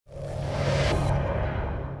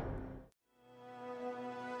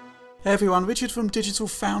Hey everyone, Richard from Digital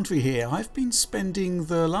Foundry here. I've been spending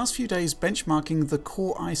the last few days benchmarking the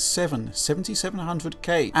Core i7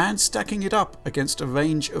 7700K and stacking it up against a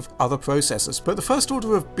range of other processors. But the first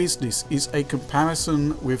order of business is a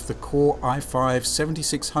comparison with the Core i5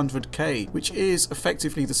 7600K, which is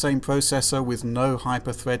effectively the same processor with no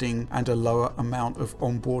hyper-threading and a lower amount of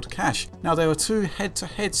onboard cache. Now there are two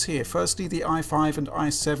head-to-heads here. Firstly, the i5 and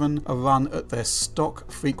i7 are run at their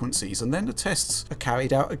stock frequencies, and then the tests are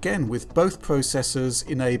carried out again with both processors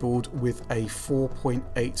enabled with a 4.8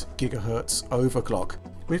 GHz overclock.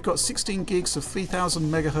 We've got 16 gigs of 3000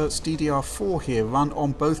 MHz DDR4 here run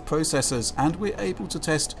on both processors, and we're able to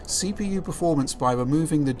test CPU performance by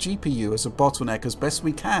removing the GPU as a bottleneck as best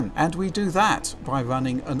we can, and we do that by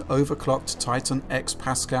running an overclocked Titan X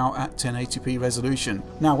Pascal at 1080p resolution.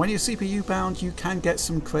 Now when you're CPU bound you can get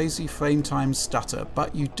some crazy frame time stutter,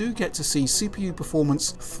 but you do get to see CPU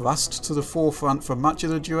performance thrust to the forefront for much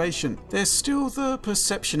of the duration. There's still the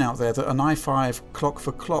perception out there that an i5 clock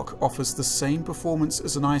for clock offers the same performance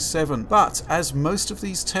as an i7, but as most of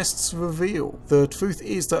these tests reveal, the truth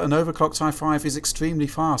is that an overclocked i5 is extremely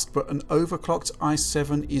fast, but an overclocked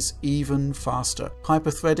i7 is even faster.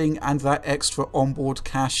 Hyperthreading and that extra onboard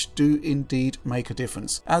cache do indeed make a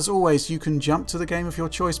difference. As always, you can jump to the game of your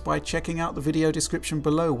choice by checking out the video description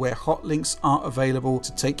below, where hot links are available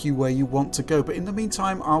to take you where you want to go. But in the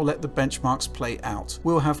meantime, I'll let the benchmarks play out.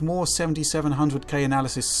 We'll have more 7700K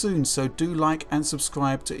analysis soon, so do like and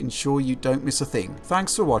subscribe to ensure you don't miss a thing.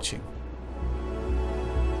 Thanks for watching.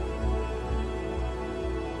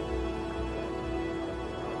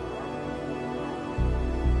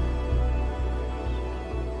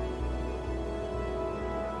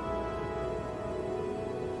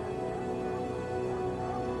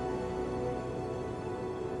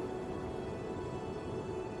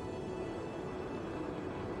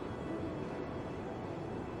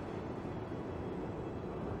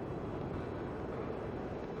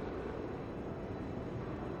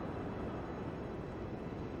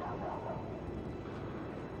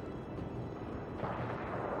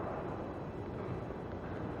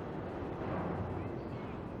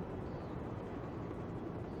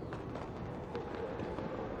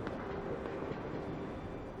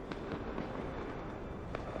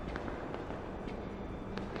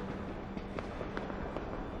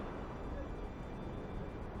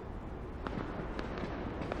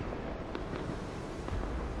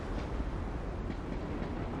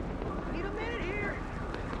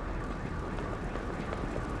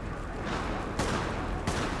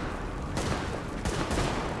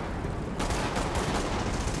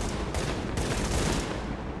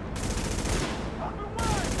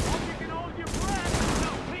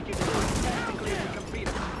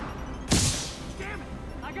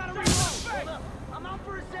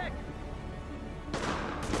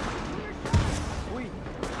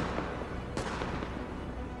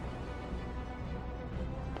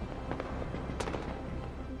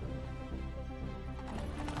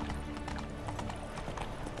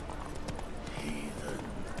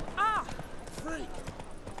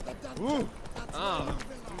 Ooh. Oh.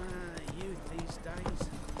 Youth these days,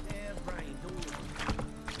 they're brained all.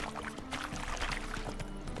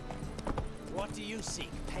 What do you seek,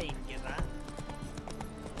 pain giver?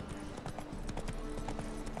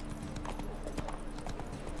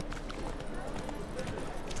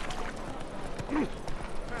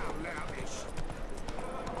 How lavish.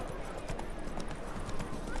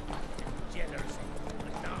 Generous,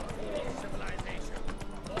 but now all civilization,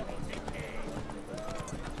 moral decay.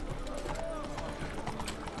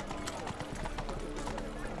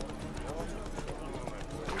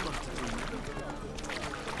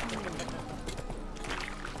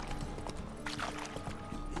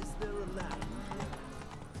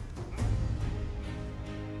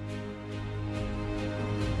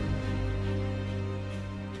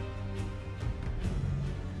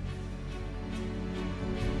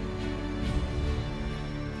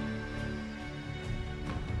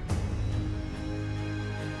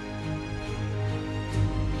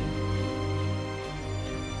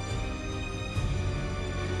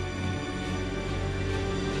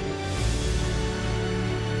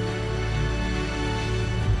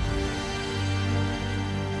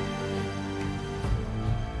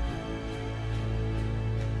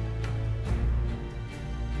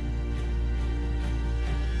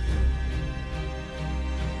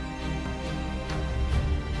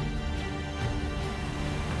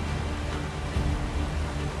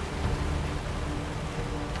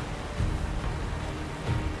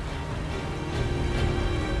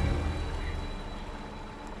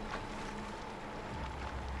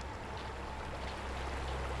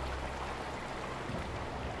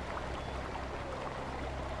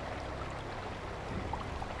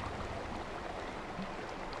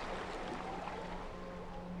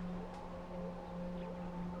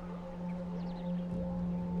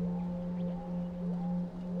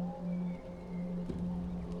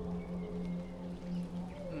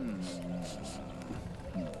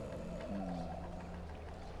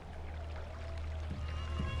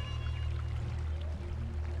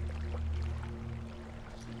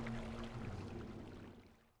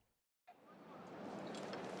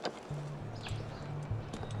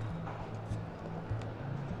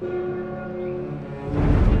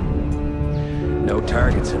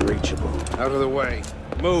 Target's unreachable. Out of the way.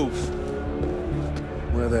 Move.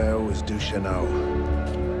 Where the hell was Duchesneau?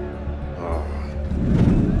 Oh.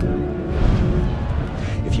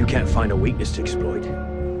 If you can't find a weakness to exploit,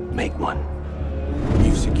 make one.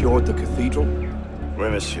 You've secured the cathedral? Oui,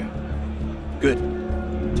 monsieur. Good.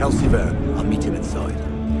 Tell Sivert I'll meet him inside.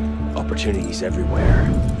 Opportunities everywhere.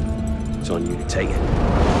 It's on you to take it.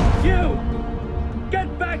 You!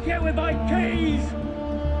 Get back here with my keys!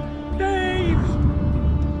 Thieves!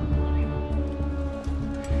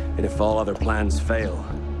 And if all other plans fail,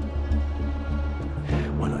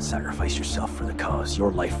 why not sacrifice yourself for the cause,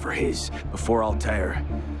 your life for his? Before Altair,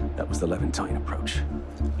 that was the Levantine approach.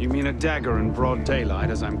 You mean a dagger in broad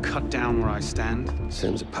daylight as I'm cut down where I stand?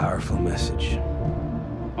 Sends a powerful message.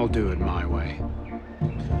 I'll do it my way.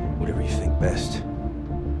 Whatever you think best,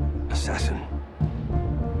 assassin.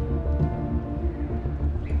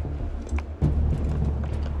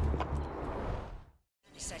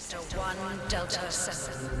 Sector 1, Delta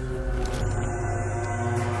 7.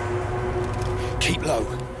 Keep low.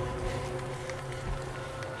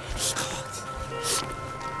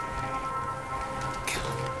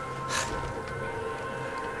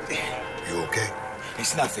 You okay?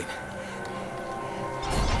 It's nothing.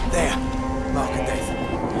 There. Mark of death.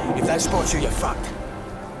 If that spots you, you're fucked.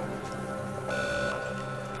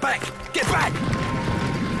 Back! Get back!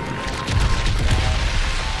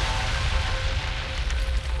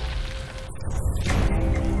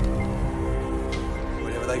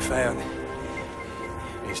 Whatever they found,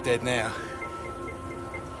 it's dead now.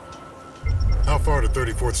 How far to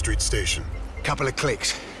 34th Street Station? Couple of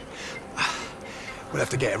clicks. We'll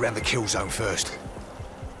have to get around the kill zone first.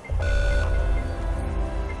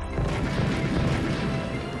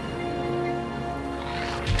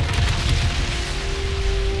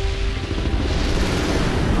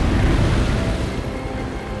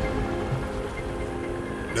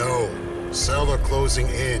 No. Cell are closing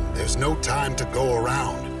in. There's no time to go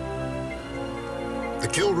around. The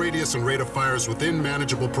kill radius and rate of fire is within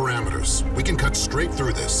manageable parameters. We can cut straight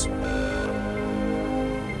through this. You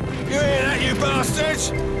hear that, you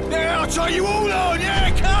bastards? Yeah, I'll try you all on, yeah?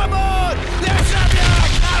 Come on! Let's have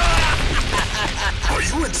ya! Are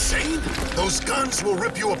you insane? Those guns will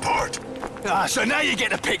rip you apart. Ah, so now you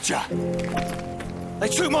get the picture. They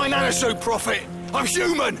took my nanosuit, Prophet. I'm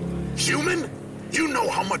human! Human? You know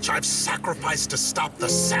how much I've sacrificed to stop the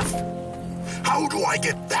Ceph. How do I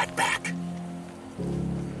get that back?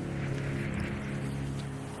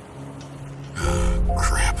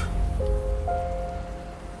 Crap.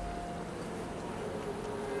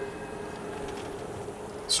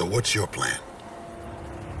 So what's your plan?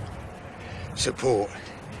 Support.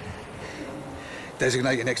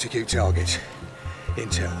 Designate and execute targets.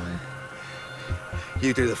 Intel.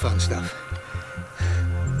 You do the fun stuff.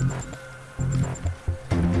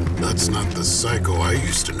 That's not the Psycho I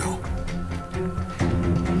used to know.